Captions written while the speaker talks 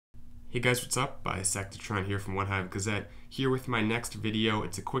Hey guys, what's up? Bisectatron here from OneHive Gazette, here with my next video.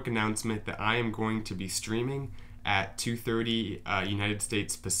 It's a quick announcement that I am going to be streaming at 2:30 United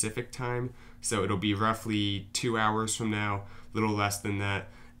States Pacific time, so it'll be roughly 2 hours from now, a little less than that.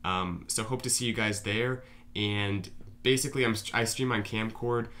 So hope to see you guys there. And basically, I stream on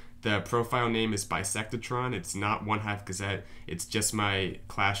Kamcord. The profile name is Bisectatron. It's not OneHive Gazette. It's just my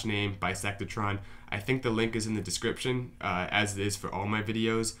Clash name, Bisectatron. I think the link is in the description, as it is for all my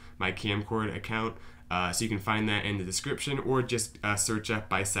videos, my Kamcord account. So you can find that in the description, or just search up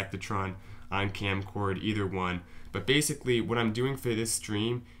Bisectatron on Kamcord, either one. But basically, what I'm doing for this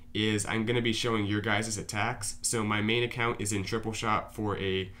stream is I'm going to be showing your guys' attacks. So my main account is in triple shot for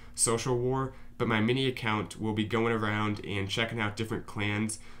a social war, but my mini account will be going around and checking out different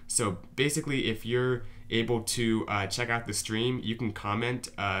clans. So basically, if you're able to check out the stream, you can comment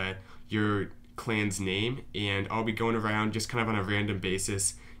your clan's name, and I'll be going around just kind of on a random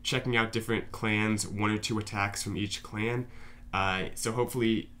basis, checking out different clans, 1 or 2 attacks from each clan. So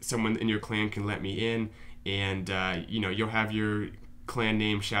hopefully someone in your clan can let me in, and you'll have your clan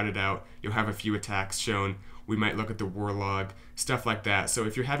name shouted out, you'll have a few attacks shown, we might look at the war log, stuff like that. So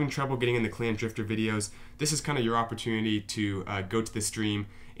if you're having trouble getting in the Clan Drifter videos, this is kind of your opportunity to go to the stream,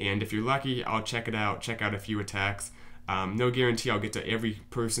 and if you're lucky, I'll check it out, check out a few attacks. No guarantee I'll get to every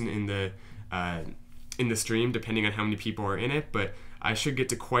person in the stream, depending on how many people are in it, but I should get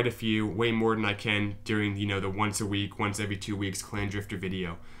to quite a few, way more than I can during the once a week, once every 2 weeks Clan Drifter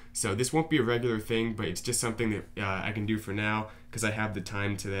video. So this won't be a regular thing, but it's just something that I can do for now because I have the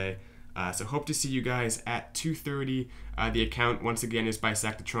time today. So hope to see you guys at 2:30. The account, once again, is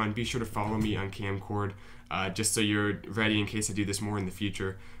Bisectatron. Be sure to follow me on Kamcord, just so you're ready in case I do this more in the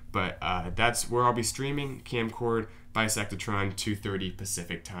future. But that's where I'll be streaming, Kamcord, Bisectatron, 2:30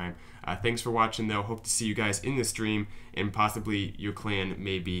 Pacific time. Thanks for watching, though. Hope to see you guys in the stream, and possibly your clan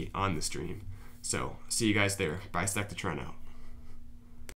may be on the stream. So see you guys there. Bisectatron out.